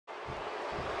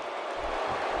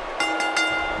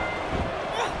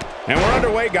And we're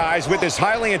underway, guys, with this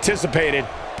highly anticipated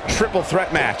triple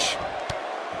threat match.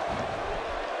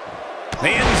 The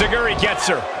enziguri gets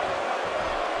her.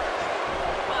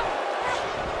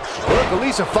 Look,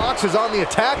 Alicia Fox is on the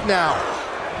attack now.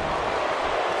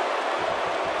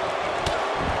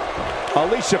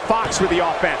 Alicia Fox with the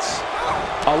offense.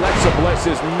 Alexa Bliss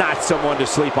is not someone to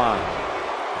sleep on.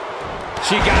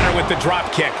 She got her with the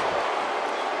drop kick.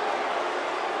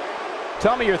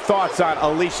 Tell me your thoughts on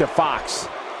Alicia Fox.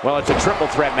 Well, it's a triple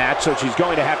threat match, so she's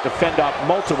going to have to fend off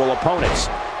multiple opponents.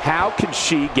 How can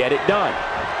she get it done?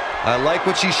 I like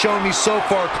what she's shown me so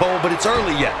far, Cole, but it's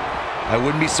early yet. I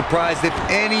wouldn't be surprised if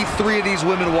any 3 of these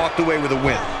women walked away with a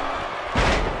win.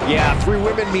 Yeah, 3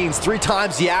 women means 3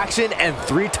 times the action and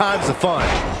 3 times the fun.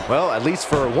 Well, at least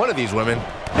for one of these women.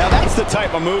 Now that's the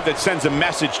type of move that sends a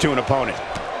message to an opponent.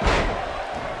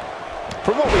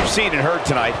 From what we've seen and heard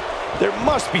tonight, there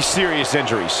must be serious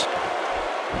injuries.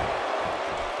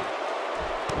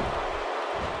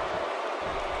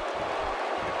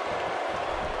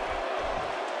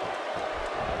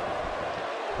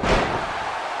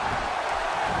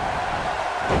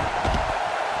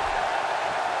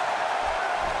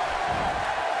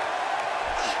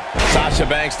 Sasha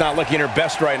Banks not looking her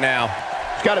best right now.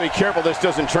 She's got to be careful this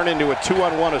doesn't turn into a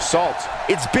 2-on-1 assault.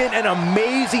 It's been an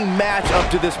amazing match up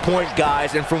to this point,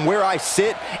 guys, and from where I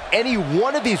sit, any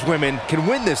one of these women can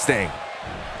win this thing.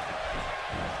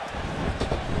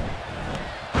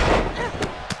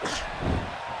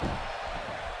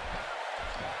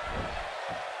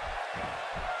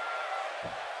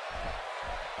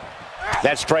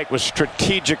 That strike was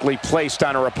strategically placed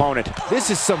on her opponent. This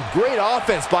is some great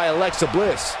offense by Alexa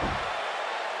Bliss.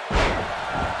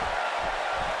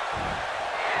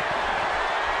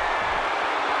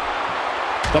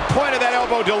 The point of that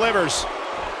elbow delivers.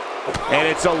 And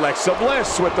it's Alexa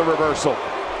Bliss with the reversal.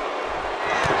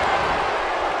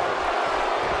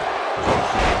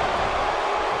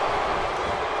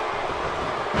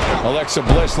 Alexa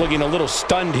Bliss looking a little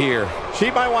stunned here.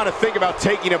 She might want to think about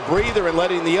taking a breather and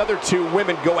letting the other 2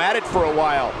 women go at it for a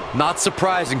while. Not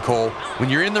surprising, Cole. When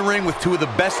you're in the ring with 2 of the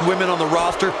best women on the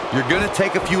roster, you're going to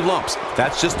take a few lumps.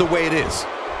 That's just the way it is.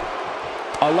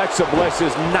 Alexa Bliss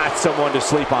is not someone to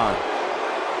sleep on.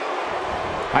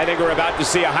 I think we're about to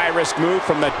see a high-risk move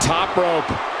from the top rope.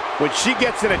 When she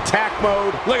gets in attack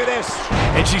mode, look at this.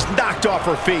 And she's knocked off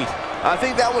her feet. I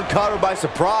think that one caught her by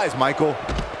surprise, Michael.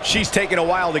 She's taking a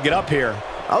while to get up here.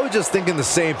 I was just thinking the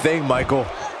same thing, Michael.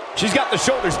 She's got the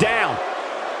shoulders down.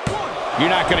 You're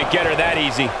not going to get her that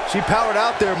easy. She powered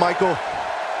out there, Michael.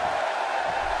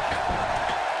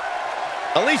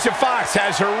 Alicia Fox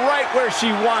has her right where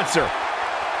she wants her.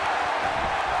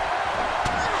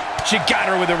 She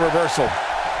got her with a reversal.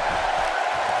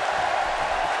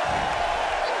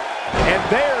 And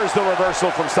there's the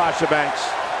reversal from Sasha Banks.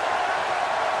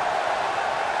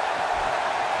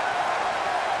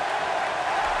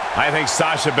 I think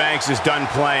Sasha Banks is done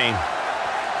playing.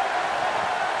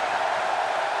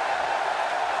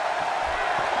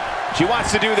 She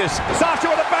wants to do this. Sasha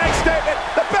with a bank statement.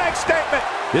 The bank statement.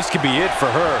 This could be it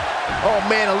for her. Oh,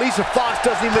 man, Alicia Fox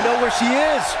doesn't even know where she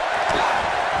is.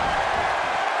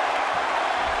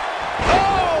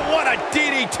 Oh, what a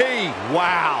DDT.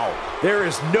 Wow. There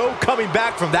is no coming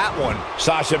back from that one.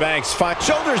 Sasha Banks, fine.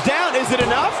 Shoulders down. Is it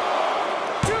enough?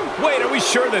 Wait, are we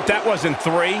sure that that wasn't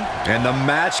 3? And the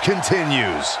match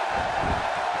continues.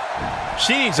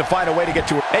 She needs to find a way to get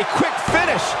to her. A quick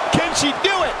finish. Can she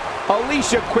do it?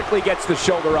 Alicia quickly gets the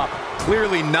shoulder up.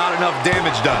 Clearly not enough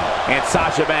damage done. And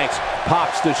Sasha Banks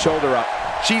pops the shoulder up.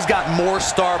 She's got more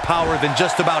star power than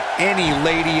just about any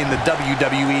lady in the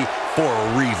WWE for a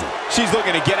reason. She's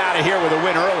looking to get out of here with a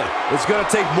win early. It's going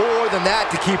to take more than that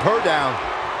to keep her down.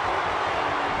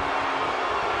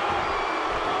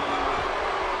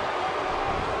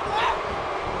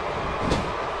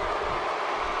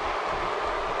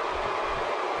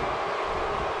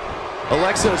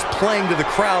 Alexa is playing to the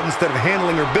crowd instead of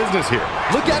handling her business here.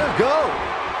 Look at her go.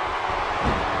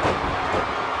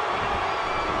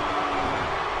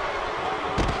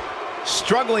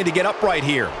 Struggling to get upright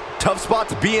here. Tough spot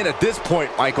to be in at this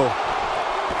point, Michael.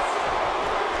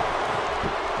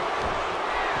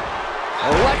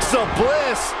 Alexa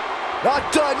Bliss.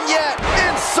 Not done yet.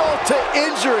 Insult to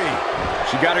injury.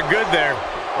 She got her good there.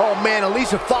 Oh, man,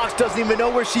 Alicia Fox doesn't even know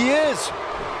where she is.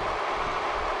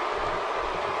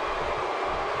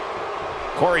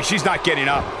 Corey, she's not getting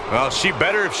up. Well, she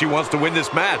better if she wants to win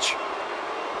this match.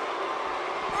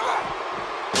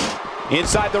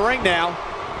 Inside the ring now.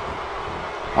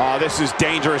 Oh, this is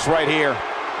dangerous right here.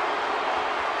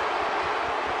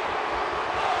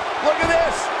 Look at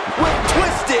this. With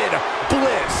Twisted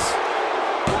Bliss.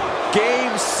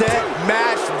 Game, set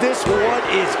match. This one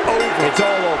is over. It's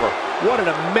all over. What an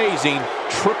amazing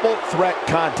triple threat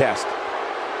contest.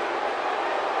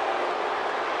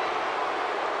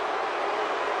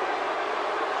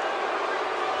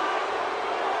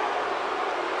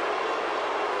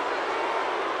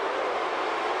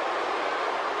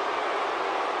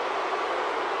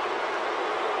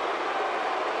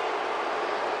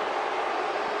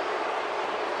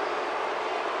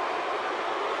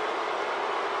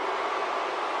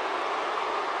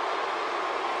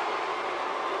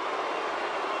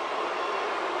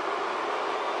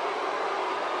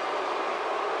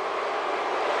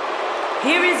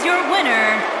 Here is your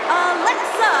winner,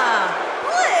 Alexa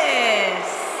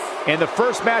Bliss. And the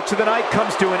first match of the night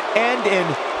comes to an end in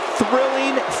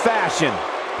thrilling fashion.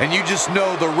 And you just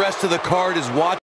know the rest of the card is watching.